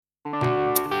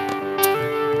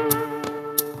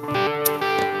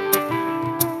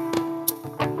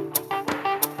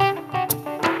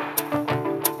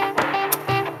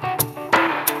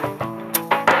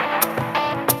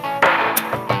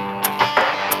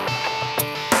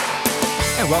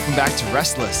welcome back to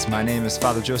Restless. My name is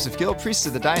Father Joseph Gill, priest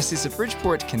of the Diocese of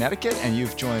Bridgeport, Connecticut, and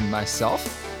you've joined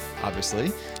myself,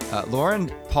 obviously, Lauren,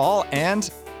 Paul,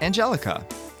 and Angelica.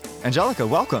 Angelica,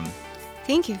 welcome.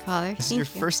 Thank you, Father. This is your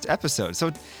first episode.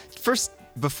 So first,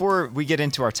 before we get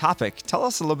into our topic, tell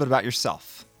us a little bit about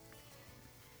yourself.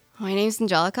 My name is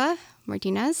Angelica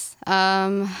Martinez.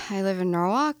 I live in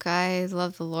Norwalk. I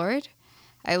love the Lord.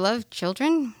 I love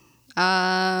children.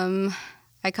 I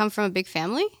come from a big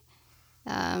family.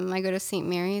 I go to St.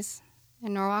 Mary's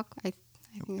in Norwalk. I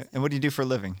think. And what do you do for a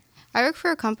living? I work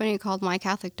for a company called My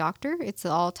Catholic Doctor. It's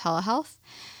all telehealth.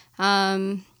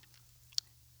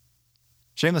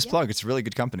 Shameless plug. It's a really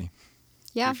good company.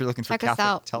 Yeah. If you're looking for check us Catholic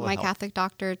out, telehealth.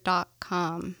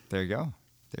 mycatholicdoctor.com. There you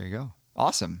go.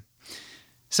 Awesome.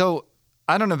 So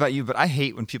I don't know about you, but I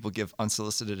hate when people give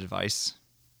unsolicited advice.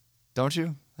 Don't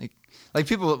you? Like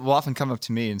people will often come up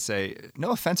to me and say,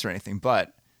 no offense or anything,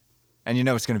 but, and you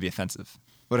know it's going to be offensive,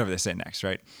 whatever they say next,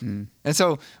 right? Mm. And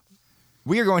so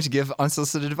we are going to give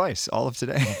unsolicited advice all of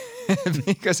today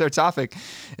because our topic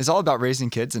is all about raising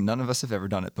kids and none of us have ever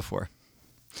done it before.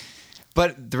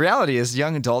 But the reality is,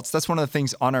 young adults, that's one of the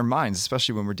things on our minds,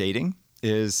 especially when we're dating,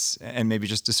 and maybe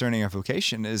just discerning our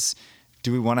vocation is,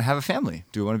 do we want to have a family?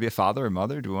 Do we want to be a father or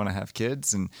mother? Do we want to have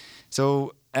kids? And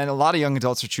a lot of young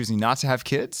adults are choosing not to have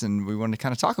kids, and we want to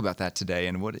kind of talk about that today.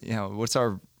 And what's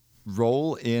our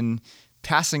role in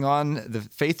passing on the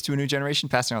faith to a new generation,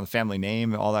 passing on the family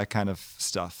name, all that kind of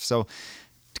stuff. So,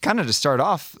 to start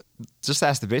off, just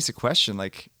ask the basic question: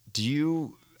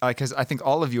 because I think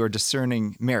all of you are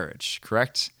discerning marriage,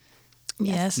 correct?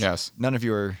 Yes. None of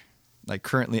you are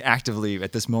currently actively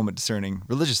at this moment discerning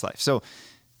religious life. So,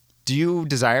 do you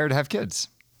desire to have kids?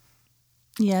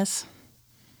 Yes.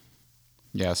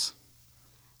 Yes.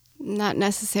 Not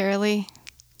necessarily.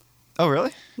 Oh,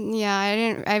 really?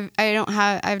 Yeah,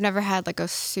 I've never had a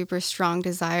super strong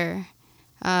desire.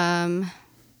 Yeah.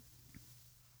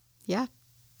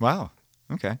 Wow.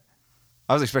 Okay.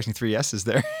 I was expecting 3 yeses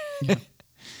there.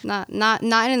 Not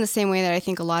in the same way that I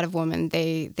think a lot of women,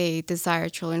 they desire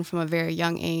children from a very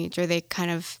young age, or they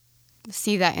kind of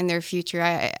see that in their future.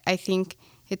 I think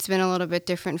it's been a little bit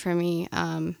different for me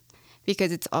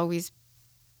because it's always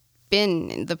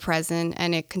been in the present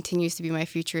and it continues to be my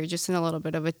future, just in a little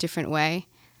bit of a different way,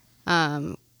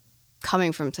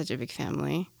 coming from such a big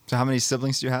family. So how many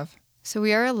siblings do you have? So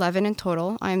we are 11 in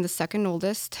total. I'm the second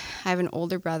oldest. I have an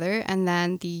older brother, and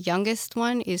then the youngest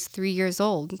one is 3 years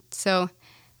old. So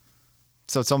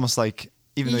it's almost like,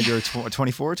 even though you're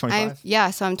 24, 25?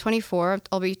 So I'm 24.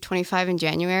 I'll be 25 in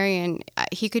January, and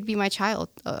he could be my child.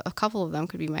 A couple of them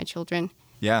could be my children.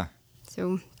 Yeah.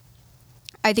 So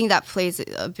I think that plays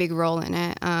a big role in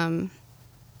it.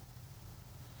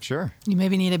 Sure. You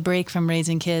maybe need a break from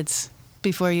raising kids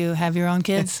before you have your own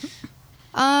kids.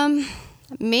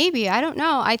 Maybe. I don't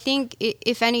know. I think,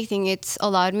 if anything, it's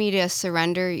allowed me to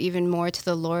surrender even more to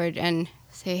the Lord and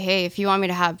say, hey, if you want me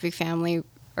to have a big family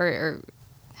or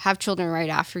have children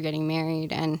right after getting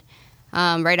married and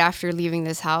right after leaving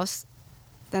this house,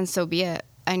 then so be it.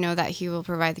 I know that He will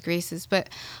provide the graces, but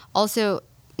also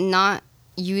not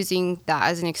using that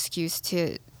as an excuse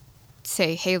to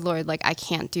say, hey, Lord, I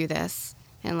can't do this,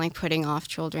 and putting off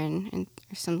children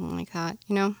or something like that,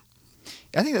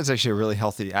 I think that's actually a really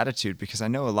healthy attitude, because I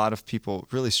know a lot of people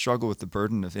really struggle with the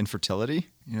burden of infertility,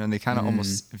 and they kind of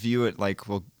almost view it like,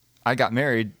 well, I got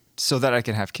married so that I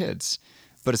can have kids.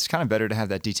 But it's kind of better to have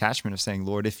that detachment of saying,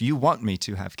 Lord, if you want me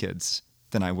to have kids,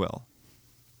 then I will.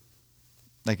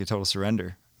 Like a total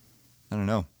surrender. I don't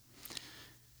know.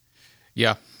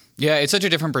 Yeah. Yeah, it's such a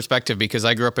different perspective because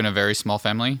I grew up in a very small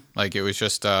family. It was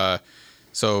just,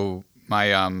 so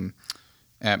my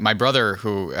brother,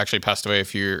 who actually passed away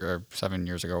 7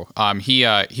 years ago, he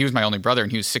was my only brother,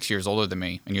 and he was 6 years older than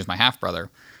me, and he was my half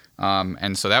brother.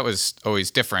 And so that was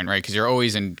always different, right? Because you're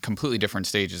always in completely different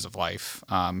stages of life.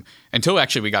 Until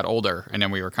actually we got older, and then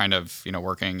we were kind of,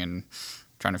 working and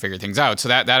trying to figure things out. So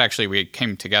that actually we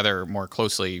came together more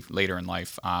closely later in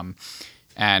life.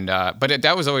 But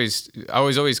that was always, I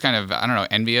was always kind of, I don't know,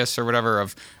 envious or whatever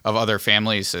of other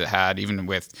families that had, even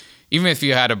if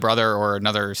you had a brother or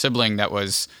another sibling that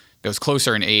was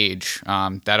closer in age, I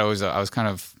was kind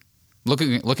of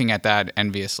looking at that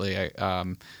enviously,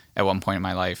 at one point in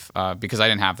my life, because I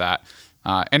didn't have that.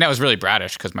 And that was really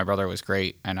bratish because my brother was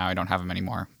great and now I don't have him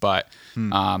anymore. But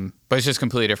it's just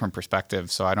completely different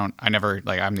perspective. So I'm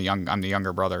the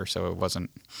younger brother. So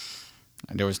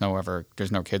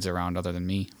there's no kids around other than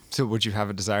me. So would you have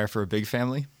a desire for a big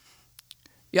family?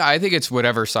 Yeah, I think it's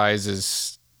whatever size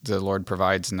is the Lord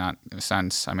provides in that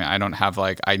sense. I mean, I don't have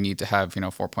like, I need to have,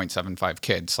 4.75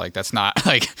 kids. Like that's not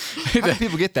like, How do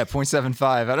people get that 0.75?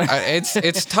 I don't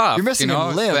it's tough. You're missing a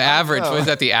limb. The average, Oh. what is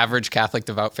that? The average Catholic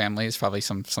devout family is probably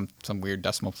some weird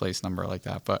decimal place number like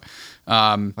that. But,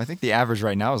 I think the average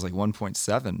right now is like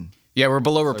 1.7. yeah, we're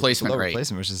below replacement Below rate.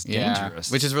 replacement, which is Yeah,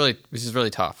 dangerous. which is really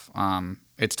tough.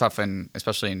 It's tough,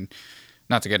 especially in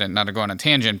not to go on a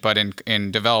tangent, but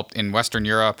in Western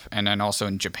Europe and then also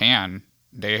in Japan,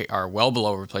 they are well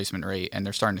below replacement rate, and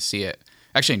they're starting to see it.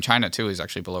 Actually, in China too is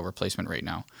actually below replacement rate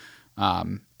now,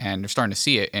 and they're starting to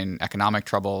see it in economic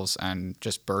troubles and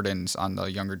just burdens on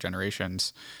the younger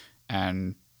generations,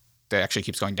 and it actually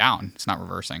keeps going down. It's not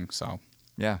reversing. So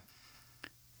Yeah.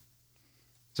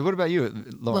 So what about you,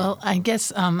 Laura? Well, I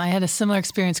guess I had a similar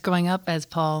experience growing up as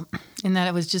Paul, in that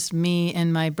it was just me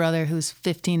and my brother, who's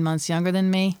 15 months younger than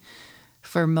me,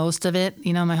 for most of it,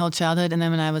 my whole childhood. And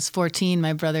then when I was 14,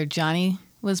 my brother Johnny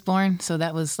was born. So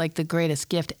that was like the greatest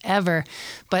gift ever.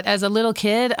 But as a little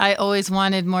kid, I always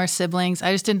wanted more siblings.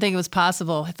 I just didn't think it was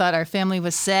possible. I thought our family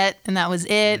was set and that was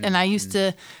it. And I used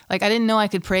to, I didn't know I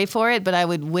could pray for it, but I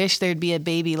would wish there'd be a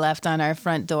baby left on our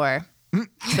front door.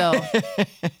 So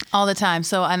all the time.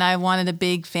 So, and I wanted a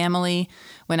big family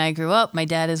when I grew up. My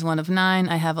dad is one of 9.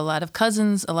 I have a lot of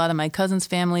cousins. A lot of my cousins'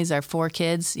 families are 4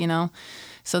 kids,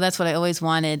 So that's what I always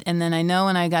wanted. And then I know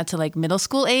when I got to like middle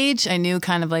school age, I knew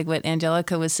kind of like what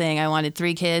Angelica was saying. I wanted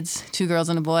 3 kids, 2 girls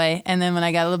and a boy. And then when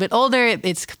I got a little bit older,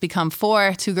 it's become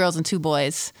 4, 2 girls and 2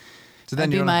 boys. So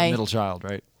then That'd you be don't have my- a middle child,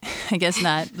 right? I guess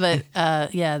not. But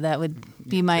yeah, that would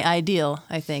be my ideal,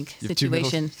 I think, You have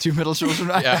situation. Two middle children?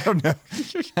 I don't know.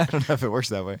 I don't know if it works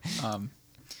that way.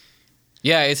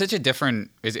 yeah, it's such a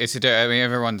different. I mean,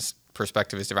 everyone's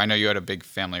perspective is different. I know you had a big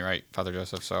family, right, Father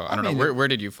Joseph? So I don't mean, know where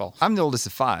did you fall? I'm the oldest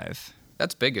of 5.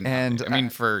 That's big, and I mean,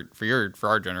 for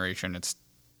our generation, it's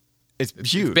It's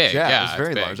huge. big. Yeah, it's very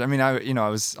it's big. large. I mean, I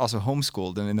was also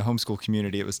homeschooled, and in the homeschool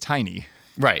community, it was tiny.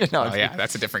 right. No, Oh, yeah,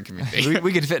 that's a different community.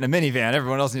 we could fit in a minivan.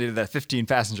 Everyone else needed that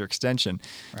 15-passenger extension.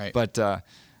 Right. But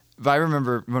I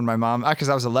remember when my mom, because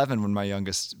I was 11 when my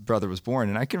youngest brother was born,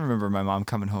 and I can remember my mom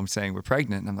coming home saying, "We're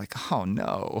pregnant," and I'm like, "Oh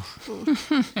no."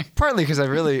 Partly because I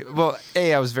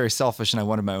was very selfish, and I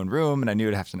wanted my own room, and I knew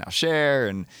I'd have to now share,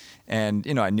 and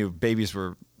I knew babies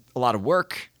were a lot of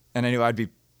work, and I knew I'd be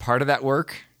part of that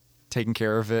work, taking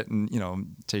care of it, and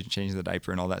changing the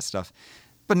diaper and all that stuff.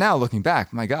 But now looking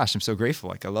back, my gosh, I'm so grateful.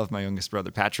 Like I love my youngest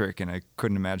brother Patrick, and I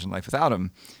couldn't imagine life without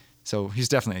him. So he's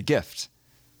definitely a gift,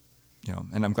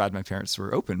 and I'm glad my parents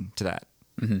were open to that.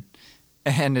 Mm-hmm.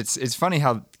 And it's funny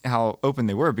how open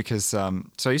they were because so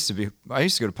I used to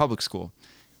go to public school,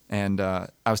 and I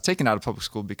was taken out of public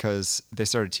school because they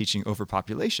started teaching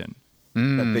overpopulation.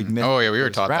 That big myth. Oh yeah, we were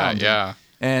goes taught around. that. Yeah.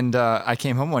 And I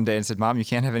came home one day and said, "Mom, you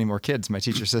can't have any more kids. My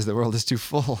teacher says the world is too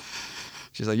full."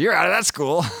 She's like, "You're out of that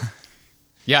school."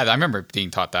 Yeah, I remember being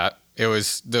taught that. It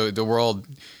was the world,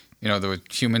 the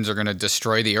humans are going to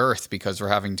destroy the earth because we're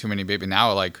having too many babies.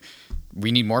 Now, like,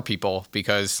 we need more people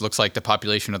because looks like the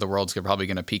population of the world's probably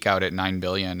going to peak out at 9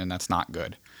 billion, and that's not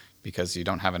good because you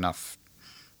don't have enough.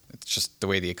 It's just the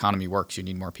way the economy works. You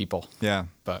need more people. Yeah.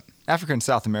 But Africa and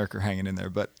South America are hanging in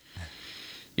there, but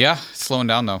yeah, it's slowing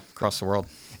down, though, across the world.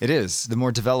 it is. The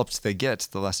more developed they get,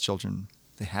 the less children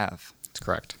they have. That's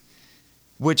correct.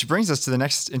 Which brings us to the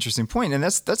next interesting point, and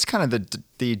that's kind of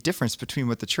the difference between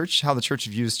how the church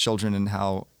views children and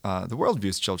how the world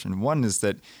views children. One is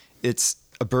that it's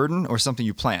a burden or something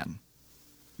you plan.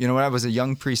 When I was a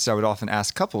young priest, I would often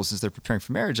ask couples as they're preparing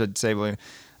for marriage. I'd say, "Well,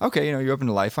 okay, you're open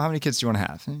to life. Well, how many kids do you want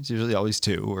to have?" And it's usually always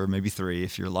 2 or maybe 3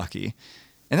 if you're lucky.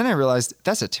 And then I realized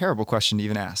that's a terrible question to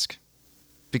even ask,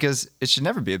 because it should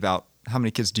never be about how many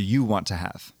kids do you want to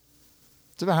have.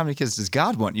 It's about how many kids does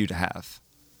God want you to have.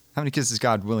 How many kids is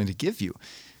God willing to give you?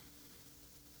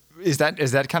 Is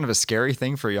that kind of a scary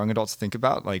thing for a young adult to think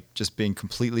about? Like just being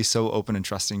completely so open and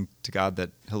trusting to God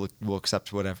that will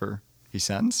accept whatever he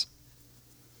sends?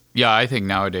 Yeah, I think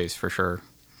nowadays for sure.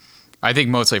 I think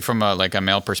mostly from a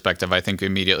male perspective, I think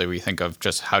immediately we think of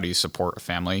just how do you support a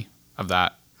family of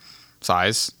that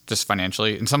size, just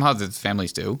financially. And somehow the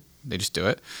families do. They just do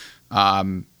it.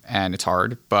 And it's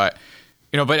hard. But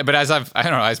but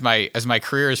as my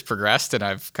career has progressed and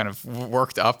I've kind of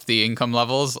worked up the income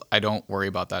levels, I don't worry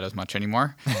about that as much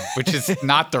anymore, which is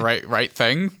not the right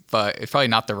thing, but it's probably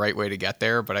not the right way to get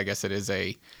there. But I guess it is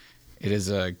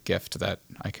a gift that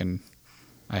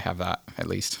I have that at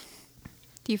least.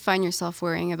 Do you find yourself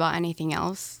worrying about anything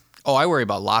else? Oh, I worry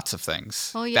about lots of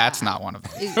things. Oh, yeah. That's not one of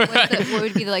them. What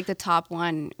would be the top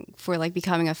one for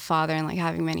becoming a father and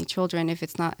having many children if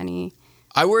it's not any?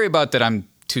 I worry about that I'm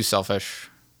too selfish,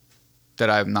 that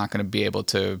I'm not going to be able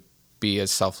to be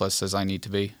as selfless as I need to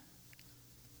be.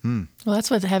 Well,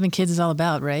 that's what having kids is all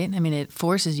about, right? I mean, it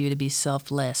forces you to be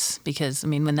selfless because, I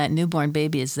mean, when that newborn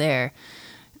baby is there,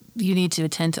 you need to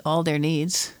attend to all their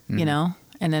needs, you know?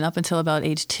 And then up until about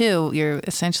age 2, you're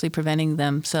essentially preventing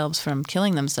themselves from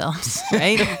killing themselves,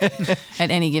 right? At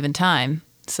any given time.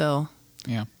 So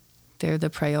Yeah. they're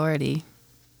the priority.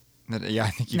 Yeah, I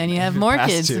think And then you have more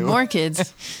passed kids to. and more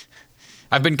kids.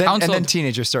 I've been Then, and counseled. then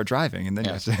teenagers start driving, and then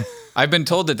you Yeah. have to. I've been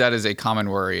told that that is a common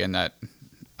worry, and that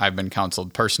I've been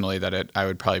counseled personally that I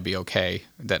would probably be okay.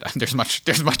 That there's much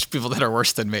people that are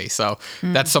worse than me, so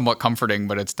that's somewhat comforting.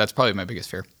 But that's probably my biggest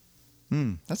fear.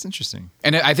 That's interesting.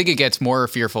 And I think it gets more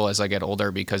fearful as I get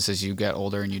older because as you get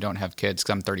older and you don't have kids,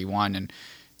 because I'm 31, and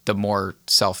the more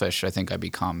selfish I think I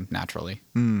become naturally.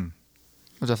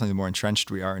 Well, definitely the more entrenched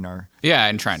we are in our. Yeah,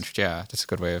 entrenched. Yeah, that's a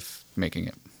good way of making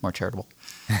it more charitable.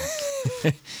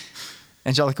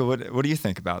 Angelica, what do you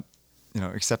think about,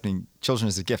 accepting children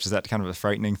as a gift? Is that kind of a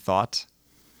frightening thought?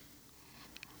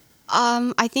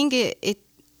 I think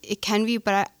it can be,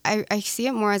 but I see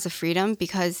it more as a freedom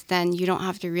because then you don't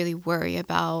have to really worry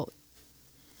about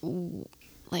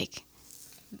like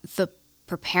the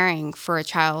preparing for a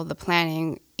child, the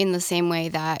planning in the same way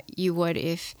that you would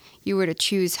if you were to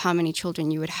choose how many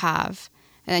children you would have,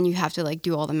 and then you have to like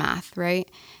do all the math, right?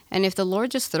 And if the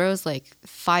Lord just throws like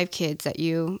 5 kids at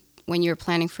you when you're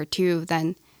planning for 2,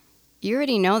 then you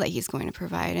already know that He's going to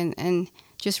provide, and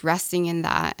just resting in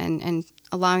that and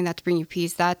allowing that to bring you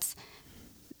peace. That's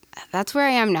where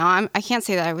I am now. I can't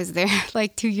say that I was there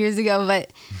like 2 years ago,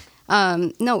 but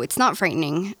no, it's not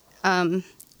frightening.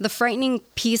 The frightening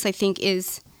piece, I think,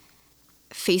 is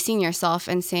facing yourself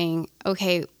and saying,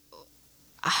 okay,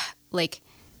 like,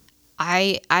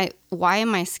 why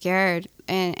am I scared?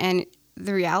 And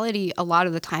the reality a lot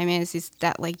of the time is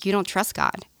that like you don't trust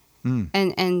God,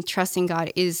 and trusting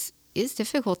God is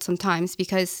difficult sometimes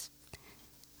because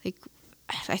like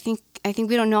I think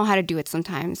we don't know how to do it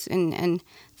sometimes, and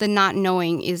the not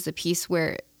knowing is the piece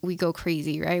where we go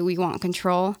crazy, right? We want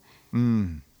control,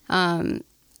 and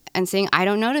saying I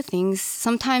don't know to things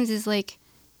sometimes is like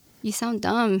you sound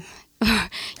dumb,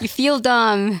 you feel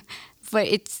dumb, but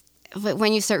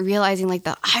when you start realizing like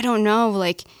the I don't know,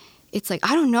 like it's like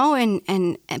I don't know,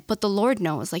 and but the Lord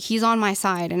knows, like He's on my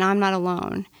side and I'm not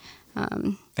alone.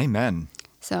 Amen.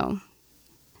 So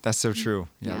That's so true.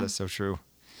 Yeah, Yeah. that's so true.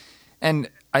 And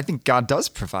I think God does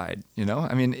provide,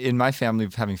 I mean, in my family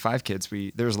of having 5 kids,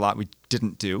 there was a lot we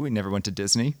didn't do. We never went to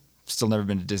Disney. Still never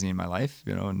been to Disney in my life,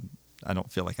 and I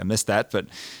don't feel like I missed that. But,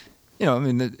 I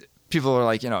mean, people are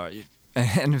like, and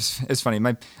it's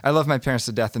funny. I love my parents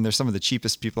to death, and they're some of the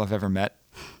cheapest people I've ever met.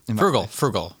 Frugal.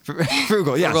 Frugal, yes.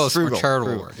 Frugal is a charitable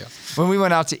frugal. word, yeah. When we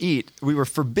went out to eat, we were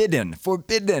forbidden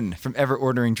from ever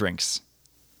ordering drinks.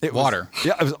 It was- Water.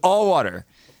 Yeah, it was all water.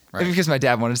 Right. Because my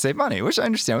dad wanted to save money, which I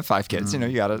understand with 5 kids. You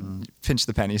got to pinch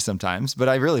the pennies sometimes. But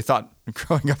I really thought,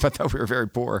 growing up, I thought we were very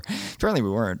poor. Apparently we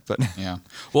weren't. But Yeah.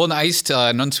 Well,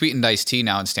 an unsweetened iced tea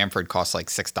now in Stanford costs like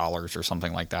 $6 or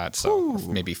something like that. So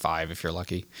maybe $5 if you're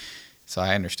lucky. So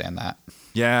I understand that.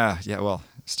 yeah. Well,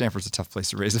 Stanford's a tough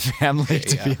place to raise a family,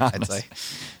 to be Yeah, I'd honest. say.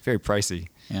 Very pricey.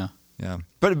 Yeah. Yeah.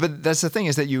 But that's the thing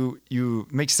is that you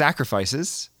make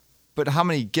sacrifices. But how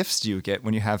many gifts do you get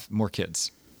when you have more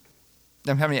kids?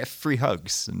 How many free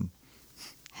hugs and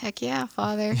heck yeah,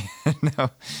 Father. no.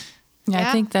 Yeah, I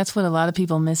Yeah. think that's what a lot of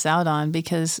people miss out on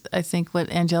because I think what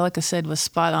Angelica said was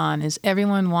spot on is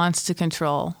everyone wants to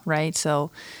control, right? So,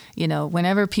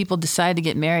 whenever people decide to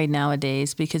get married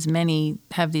nowadays, because many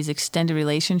have these extended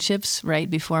relationships right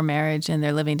before marriage and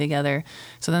they're living together.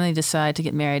 So then they decide to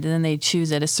get married and then they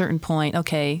choose at a certain point,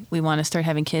 okay, we want to start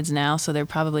having kids now. So they're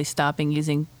probably stopping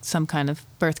using some kind of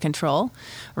birth control,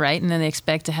 right? And then they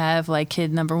expect to have like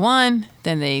kid number 1,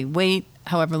 then they wait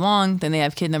however long, then they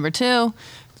have kid number 2.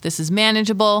 This is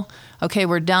manageable. Okay,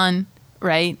 we're done,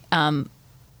 right?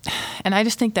 And I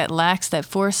just think that lacks that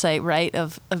foresight, right,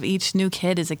 of each new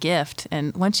kid is a gift.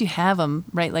 And once you have them,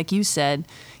 right, like you said,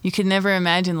 you could never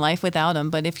imagine life without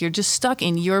them. But if you're just stuck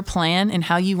in your plan and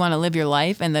how you want to live your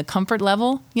life and the comfort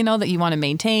level, that you want to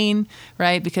maintain,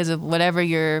 right, because of whatever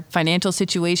your financial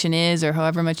situation is or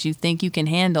however much you think you can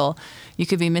handle, you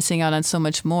could be missing out on so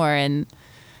much more. And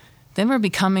then we're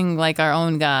becoming like our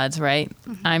own gods, right?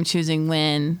 Mm-hmm. I'm choosing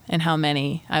when and how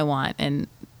many I want. And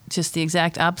just the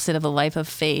exact opposite of a life of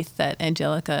faith that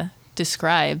Angelica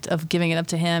described, of giving it up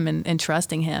to Him and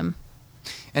trusting Him.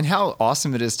 And how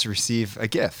awesome it is to receive a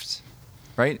gift,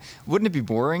 right? Wouldn't it be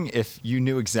boring if you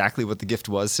knew exactly what the gift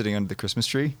was sitting under the Christmas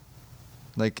tree?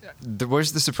 Like,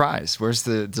 where's the surprise? Where's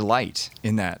the delight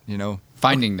in that,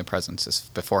 Finding the presents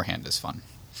beforehand is fun.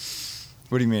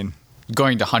 What do you mean?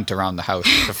 going to hunt around the house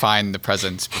to find the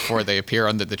presents before they appear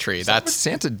under the tree. What That's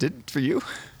Santa did for you?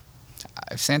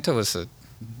 Santa was a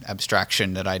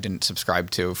abstraction that I didn't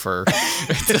subscribe to for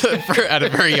at a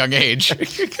very young age.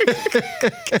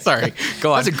 Sorry,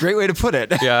 go on. That's a great way to put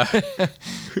it. Yeah.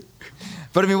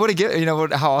 But I mean, what a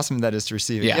gift! How awesome that is to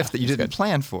receive a Yeah, gift that you it's didn't good.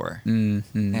 plan for, and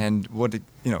to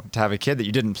have a kid that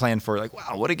you didn't plan for. Like,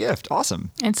 wow, what a gift!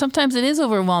 Awesome. And sometimes it is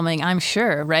overwhelming, I'm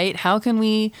sure, right? How can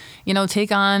we,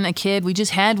 take on a kid? We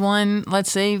just had one,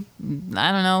 let's say,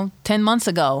 I don't know, 10 months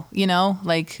ago,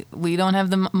 like we don't have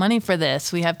the money for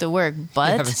this. We have to work. I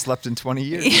But haven't slept in 20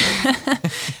 years.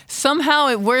 somehow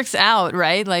it works out,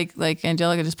 right? Like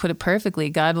Angelica just put it perfectly.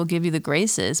 God will give you the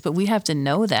graces, but we have to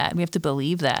know that. We have to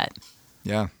believe that.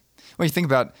 Yeah. Well, you think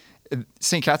about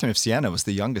St. Catherine of Siena was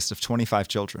the youngest of 25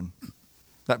 children.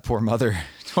 That poor mother,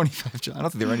 25 children. I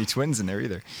don't think there were any twins in there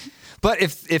either. But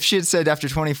if she had said after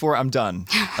 24, I'm done,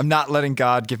 I'm not letting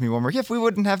God give me one more gift, we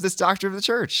wouldn't have this doctor of the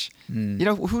church.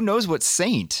 Who knows what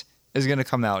saint is going to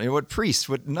come out? What priest,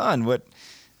 what nun, what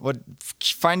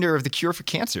finder of the cure for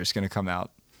cancer is going to come out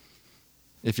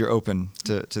if you're open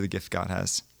to the gift God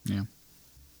has. Yeah.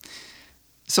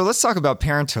 So let's talk about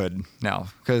parenthood now,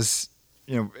 because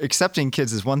accepting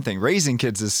kids is one thing. Raising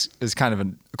kids is kind of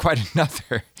quite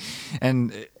another.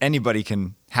 And anybody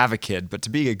can have a kid, but to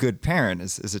be a good parent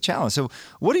is a challenge. So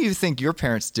what do you think your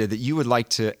parents did that you would like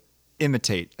to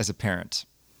imitate as a parent?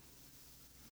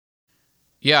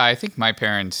 Yeah, I think my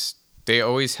parents, they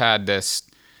always had this,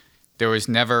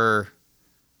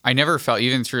 I never felt,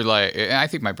 even through and I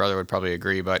think my brother would probably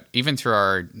agree, but even through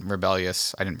our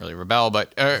I didn't really rebel,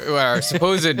 but our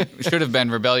supposed should have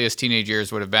been rebellious teenage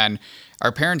years would have been,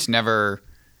 our parents never,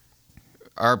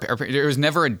 there was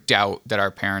never a doubt that our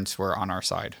parents were on our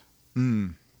side.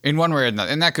 In one way or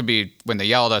another. And that could be when they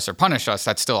yelled at us or punished us,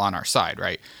 that's still on our side,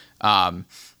 right?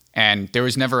 And there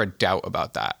was never a doubt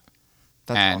about that.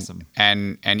 That's awesome.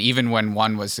 And even when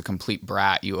one was a complete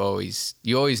brat, you always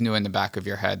knew in the back of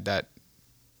your head that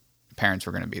parents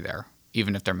were going to be there,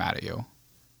 even if they're mad at you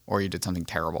or you did something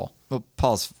terrible. Well,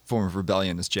 Paul's form of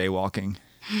rebellion is jaywalking.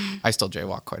 I still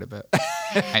jaywalk quite a bit.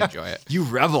 I enjoy it. You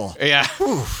rebel. Yeah.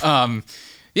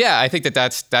 Yeah, I think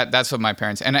that's what my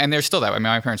parents, and they're still that way. I mean,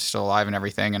 my parents are still alive and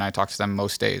everything, and I talk to them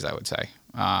most days, I would say.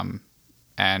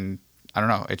 And I don't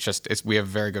know, we have a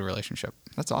very good relationship.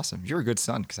 That's awesome. You're a good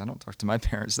son, because I don't talk to my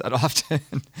parents that often.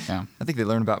 Yeah. I think they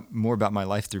learn more about my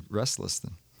life through Restless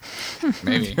than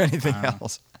Maybe. anything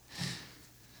else.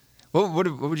 What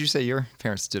would you say your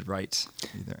parents did right?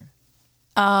 Either?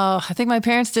 I think my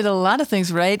parents did a lot of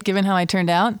things right, given how I turned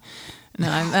out. No,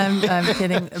 I'm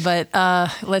kidding. But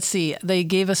let's see. They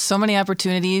gave us so many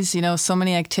opportunities, so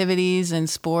many activities and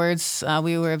sports.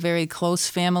 We were a very close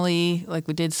family. Like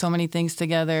we did so many things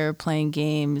together, playing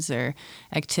games or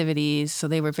activities. So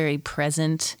they were very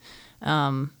present.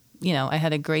 I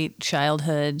had a great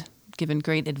childhood, given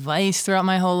great advice throughout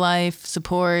my whole life,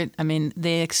 support. I mean,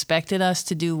 they expected us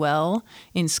to do well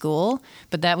in school,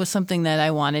 but that was something that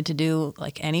I wanted to do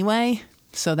anyway.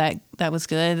 So that was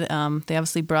good. They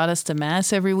obviously brought us to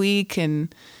Mass every week.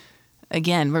 And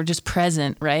again, we're just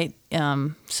present, right?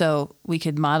 So we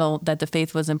could model that the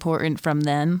faith was important from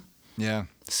them. Yeah.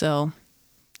 So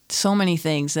many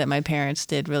things that my parents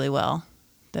did really well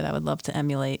that I would love to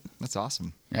emulate. That's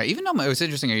awesome. Yeah, even though it was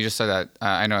interesting you just said that.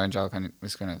 I know Angelica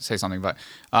was going to say something, but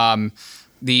I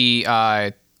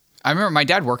remember my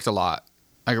dad worked a lot,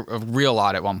 like a real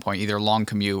lot at one point, either long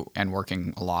commute and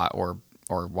working a lot or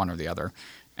one or the other.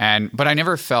 But I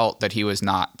never felt that he was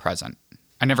not present.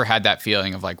 I never had that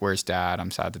feeling of where's dad?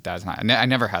 I'm sad that dad's not. I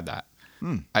never had that.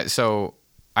 So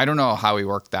I don't know how he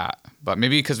worked that, but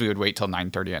maybe because we would wait till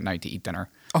 9:30 at night to eat dinner.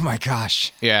 Oh my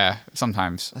gosh. Yeah,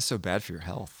 sometimes. That's so bad for your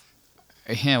health.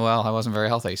 Yeah, well, I wasn't very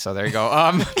healthy, so there you go.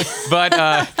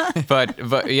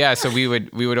 But yeah, so we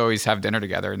would always have dinner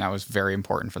together, and that was very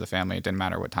important for the family. It didn't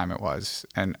matter what time it was,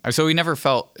 and so we never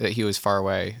felt that he was far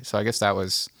away. So I guess that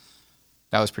was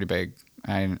pretty big.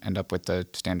 I didn't end up with the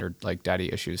standard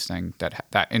daddy issues thing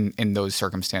that in those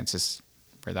circumstances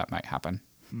where that might happen.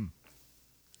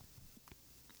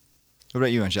 What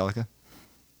about you, Angelica?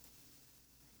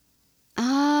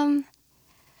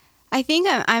 I think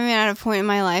I'm at a point in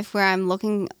my life where I'm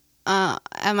looking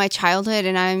at my childhood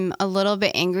and I'm a little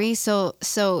bit angry. So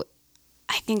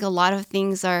I think a lot of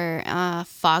things are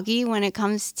foggy when it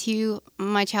comes to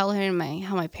my childhood and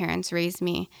how my parents raised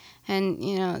me.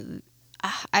 And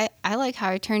I like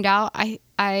how it turned out.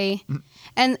 And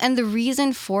the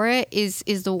reason for it is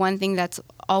the one thing that's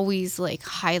always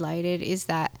highlighted is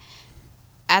that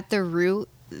at the root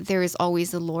there is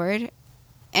always the Lord.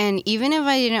 And even if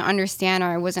I didn't understand or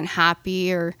I wasn't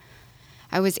happy or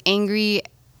I was angry,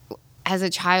 as a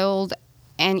child,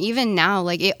 and even now,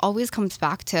 like, it always comes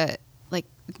back to, like,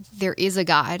 there is a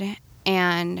God,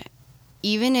 and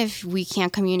even if we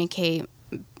can't communicate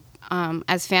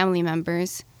as family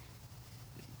members,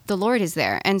 the Lord is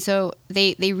there. And so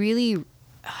they really,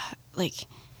 like,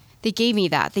 they gave me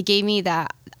that. They gave me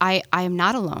that I am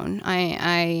not alone.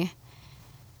 I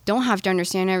don't have to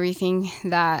understand everything,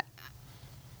 that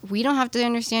we don't have to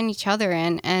understand each other.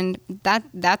 And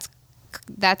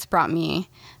that's brought me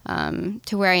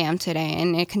to where I am today.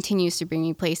 And it continues to bring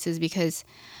me places, because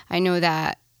I know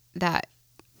that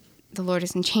the Lord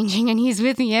isn't changing, and he's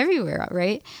with me everywhere,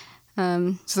 right?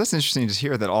 So that's interesting to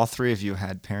hear that all three of you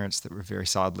had parents that were very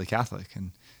solidly Catholic.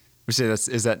 And would you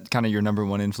say is that kind of your number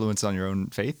one influence on your own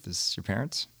faith, is your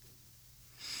parents?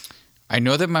 I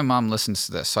know that my mom listens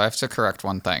to this, so I have to correct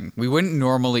one thing. We wouldn't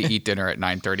normally eat dinner at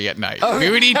 9:30 at night. We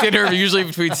would eat dinner usually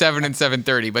between 7 and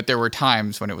 7:30, but there were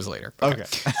times when it was later. Okay.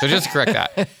 So just to correct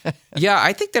that. Yeah,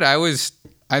 I think that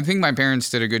I think my parents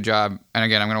did a good job. And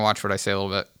again, I'm going to watch what I say a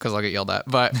little bit because I'll get yelled at.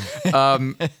 But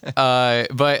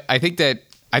but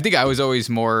I think I was always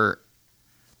more,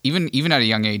 even at a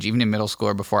young age, even in middle school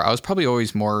or before, I was probably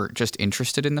always more just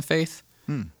interested in the faith.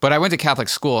 But I went to Catholic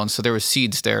school, and so there was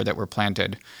seeds there that were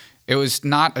planted. It was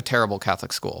not a terrible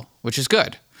Catholic school, which is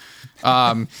good.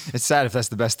 It's sad if that's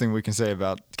the best thing we can say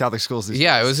about Catholic schools these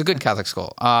Yeah, days. it was a good Catholic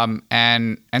school.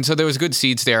 And so there was good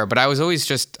seeds there, but I was always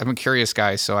I'm a curious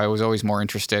guy, so I was always more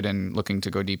interested in looking to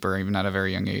go deeper, even at a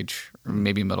very young age, or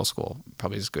maybe middle school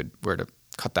probably is a good where to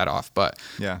cut that off. But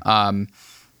Yeah.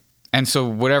 and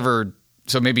so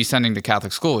maybe sending to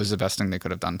Catholic school is the best thing they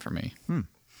could have done for me.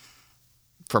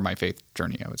 For my faith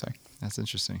journey, I would say. That's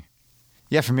interesting.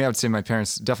 Yeah, for me, I would say my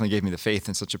parents definitely gave me the faith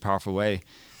in such a powerful way.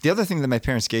 The other thing that my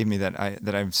parents gave me that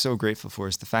I'm so grateful for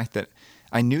is the fact that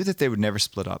I knew that they would never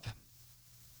split up.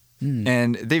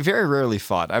 And they very rarely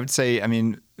fought. I would say, I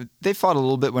mean, they fought a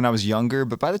little bit when I was younger,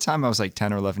 but by the time I was like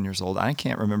 10 or 11 years old, I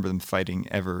can't remember them fighting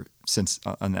ever since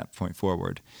on that point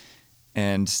forward.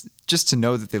 And just to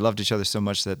know that they loved each other so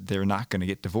much that they're not going to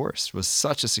get divorced was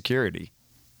such a security.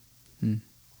 You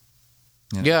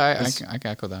know, Yeah, I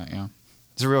echo that, yeah.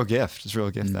 it's a real gift. It's a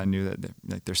real gift that I knew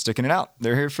that they're sticking it out.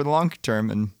 They're here for the long term,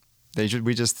 and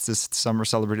we just this summer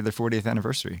celebrated their 40th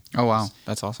anniversary. Oh, wow.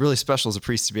 That's awesome. Really special as a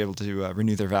priest to be able to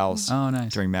renew their vows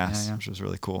Nice. during Mass, Yeah. which was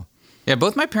really cool. Yeah,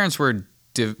 both my parents were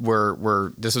this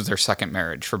was their second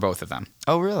marriage for both of them.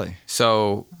 Oh, really?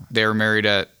 So they were married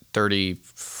at 30,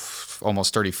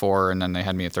 almost 34, and then they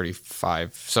had me at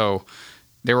 35. So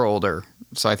they were older.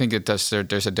 So I think there's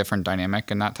a different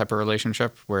dynamic in that type of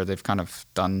relationship where they've kind of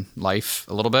done life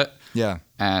a little bit. Yeah.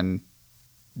 And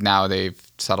now they've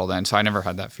settled in. So I never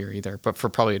had that fear either, but for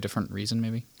probably a different reason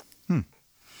maybe.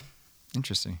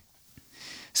 Interesting.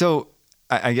 So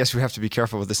I guess we have to be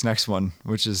careful with this next one,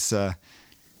 which is,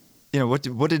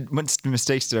 what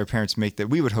mistakes did our parents make that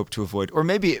we would hope to avoid? Or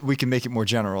maybe we can make it more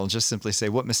general and just simply say,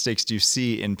 what mistakes do you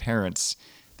see in parents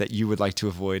that you would like to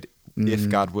avoid if,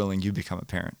 God willing, you become a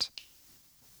parent?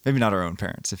 Maybe not our own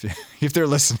parents, if they're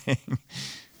listening.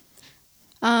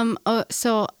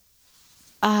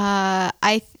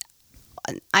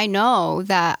 I know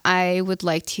that I would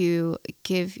like to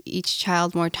give each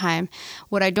child more time.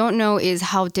 What I don't know is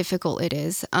how difficult it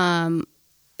is. I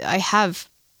have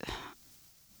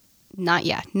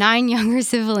 9 younger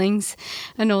siblings,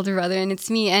 an older brother, and it's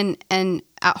me. And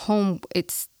at home,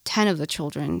 it's 10 of the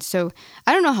children. So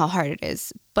I don't know how hard it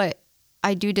is, but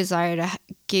I do desire to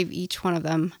give each one of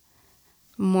them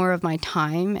more of my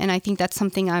time. And I think that's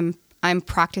something I'm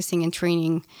practicing and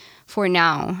training for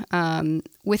now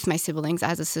with my siblings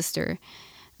as a sister.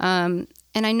 And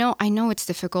I know it's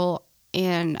difficult,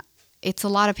 and it's a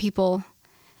lot of people.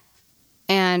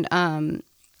 And I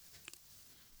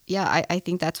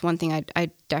think that's one thing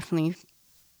I definitely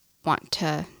want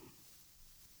to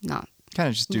not Kind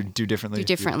of just do differently. do if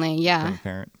you differently. become Yeah. a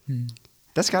parent.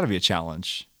 That's got to be a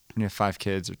challenge when you have 5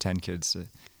 kids or 10 kids.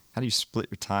 How do you split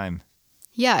your time?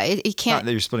 Yeah, it Not can't.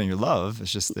 that you're splitting your love.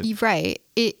 It's just that. You're right.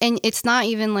 And it's not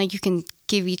even like you can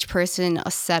give each person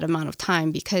a set amount of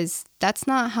time, because that's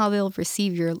not how they'll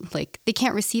receive they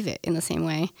can't receive it in the same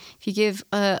way. If you give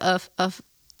a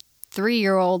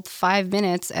 3-year-old 5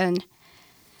 minutes and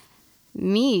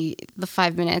me the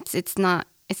 5 minutes, it's not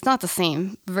the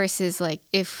same, versus like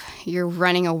if you're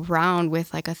running around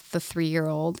with like the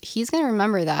 3-year-old, he's going to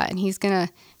remember that, and he's going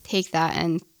to take that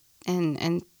and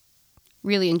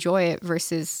really enjoy it,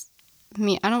 versus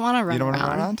me. I don't want to run You don't around.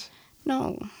 want to run around?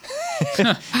 No,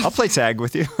 I'll play tag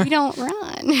with you. we don't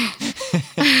run.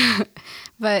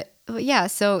 but yeah,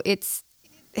 so it's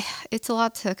a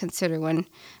lot to consider when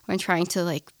trying to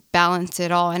like balance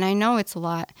it all. And I know it's a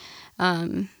lot.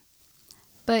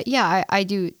 But yeah, I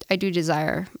do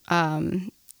desire,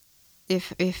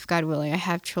 if God willing, I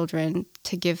have children,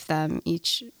 to give them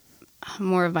each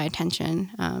more of my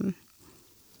attention.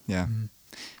 Yeah.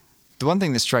 The one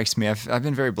thing that strikes me, I've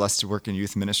been very blessed to work in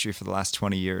youth ministry for the last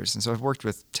 20 years. And so I've worked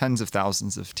with tens of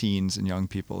thousands of teens and young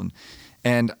people.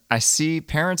 And I see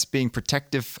parents being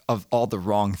protective of all the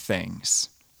wrong things.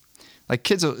 Like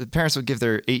parents will give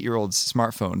their 8-year-olds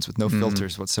smartphones with no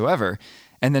filters whatsoever,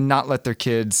 and then not let their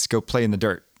kids go play in the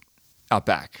dirt out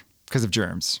back because of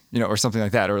germs, or something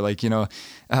like that. Or like, Yeah,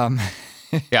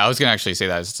 I was going to actually say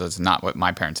that it's not what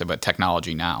my parents did, but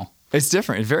technology now. It's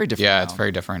different. It's very different. Yeah, now. it's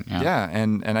very different. Yeah. Yeah,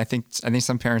 and I think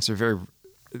some parents are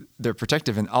they're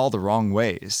protective in all the wrong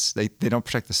ways. They don't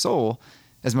protect the soul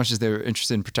as much as they're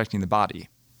interested in protecting the body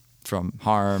from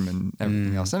harm and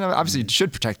everything else. And obviously, you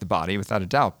should protect the body without a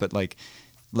doubt. But like,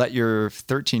 let your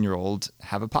 13-year-old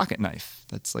have a pocket knife.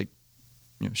 That's like,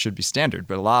 should be standard.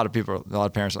 But a lot of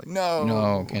parents are like,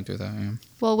 no, can't do that. Yeah.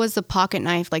 Well, was the pocket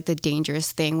knife like the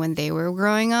dangerous thing when they were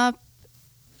growing up?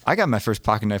 I got my first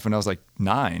pocket knife when I was like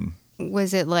 9.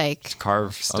 Was it like,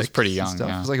 Carve sticks. I was pretty young. Stuff.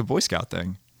 Yeah. It was like a Boy Scout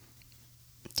thing.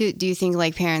 do you think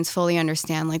like parents fully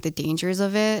understand like the dangers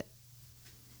of it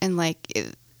and like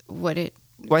what it?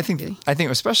 Well, I think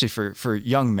especially for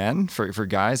young men, for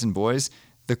guys and boys,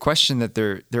 the question that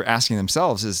they're asking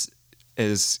themselves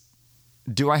is,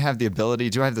 do I have the ability?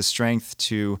 Do I have the strength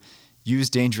to use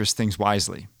dangerous things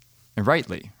wisely and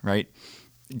rightly? Right?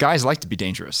 Guys like to be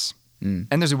dangerous. And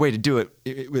there's a way to do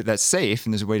it that's safe,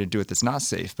 and there's a way to do it that's not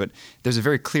safe. But there's a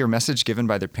very clear message given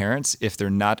by their parents if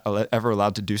they're not ever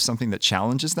allowed to do something that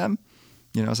challenges them.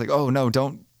 It's like, oh no,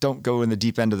 don't go in the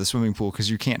deep end of the swimming pool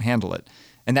because you can't handle it.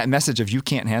 And that message of you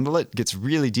can't handle it gets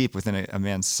really deep within a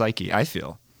man's psyche, I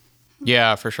feel.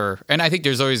 Yeah, for sure. And I think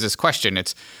there's always this question.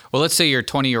 It's, well, let's say your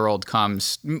 20-year-old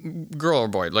comes, girl or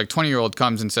boy, like 20-year-old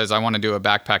comes and says, I want to do a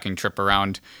backpacking trip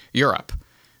around Europe.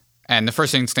 And the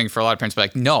first instinct for a lot of parents will be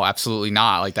like, no, absolutely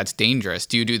not. Like, that's dangerous.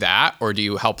 Do you do that, or do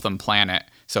you help them plan it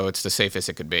so it's the safest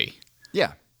it could be?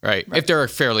 Yeah. Right? If they're a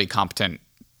fairly competent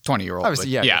 20-year-old. Obviously,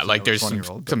 yeah. Like there's some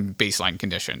baseline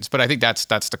conditions. But I think that's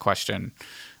the question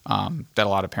that a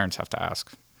lot of parents have to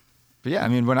ask. But yeah, I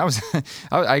mean, when I was,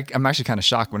 I'm actually kind of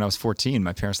shocked. When I was 14,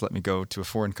 my parents let me go to a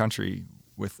foreign country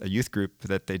with a youth group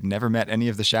that they'd never met any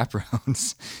of the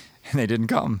chaperones, and they didn't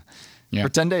come for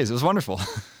 10 days. It was wonderful.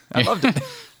 I loved it.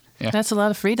 Yeah. That's a lot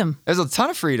of freedom. There's a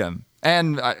ton of freedom.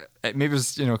 And maybe it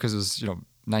was, because it was,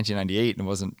 1998 and it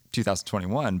wasn't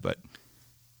 2021, but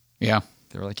yeah,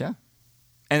 they were like, yeah.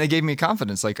 And they gave me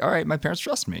confidence, like, all right, my parents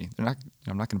trust me. I'm not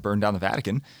going to burn down the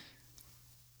Vatican.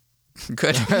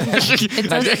 Good. It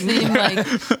does seem like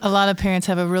a lot of parents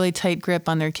have a really tight grip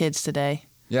on their kids today.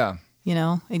 Yeah.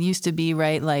 It used to be,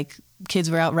 right, like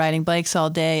kids were out riding bikes all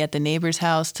day at the neighbor's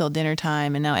house till dinner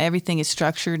time, and now everything is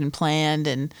structured and planned,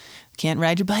 and can't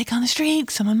ride your bike on the street.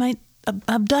 Someone might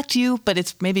abduct you, but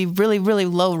it's maybe really, really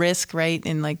low risk, right,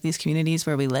 in like these communities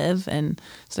where we live. And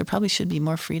so there probably should be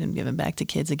more freedom given back to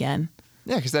kids again.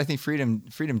 Yeah, because I think freedom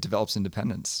develops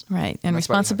independence. Right, and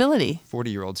responsibility.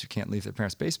 40-year-olds who can't leave their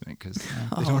parents' basement because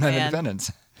they don't have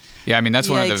independence. Yeah, I mean, that's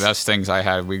one of Yikes. the best things I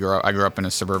had. I grew up in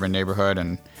a suburban neighborhood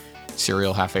and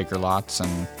cereal half-acre lots,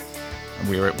 and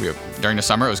we were during the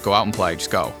summer it was go out and play.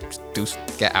 Just go. Just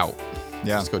get out.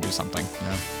 Yeah. Just go do something.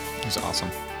 Yeah. It was awesome.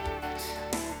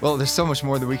 Well, there's so much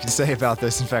more that we can say about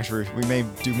this. In fact, we may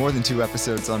do more than 2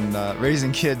 episodes on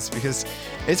raising kids because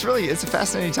it's a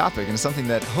fascinating topic, and it's something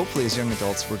that hopefully as young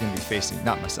adults we're going to be facing.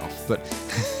 Not myself, but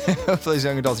hopefully as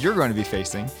young adults you're going to be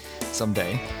facing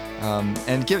someday.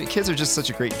 And kids are just such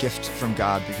a great gift from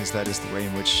God because that is the way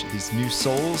in which these new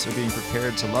souls are being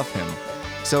prepared to love Him.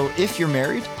 So if you're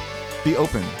married, be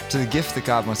open to the gift that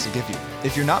God wants to give you.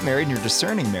 If you're not married and you're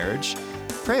discerning marriage,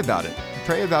 pray about it.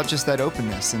 Pray about just that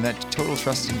openness and that total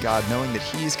trust in God, knowing that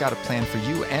He's got a plan for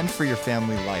you and for your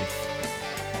family life.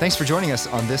 Thanks for joining us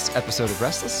on this episode of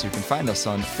Restless. You can find us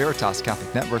on Veritas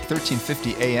Catholic Network,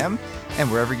 1350 AM,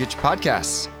 and wherever you get your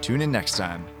podcasts. Tune in next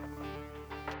time.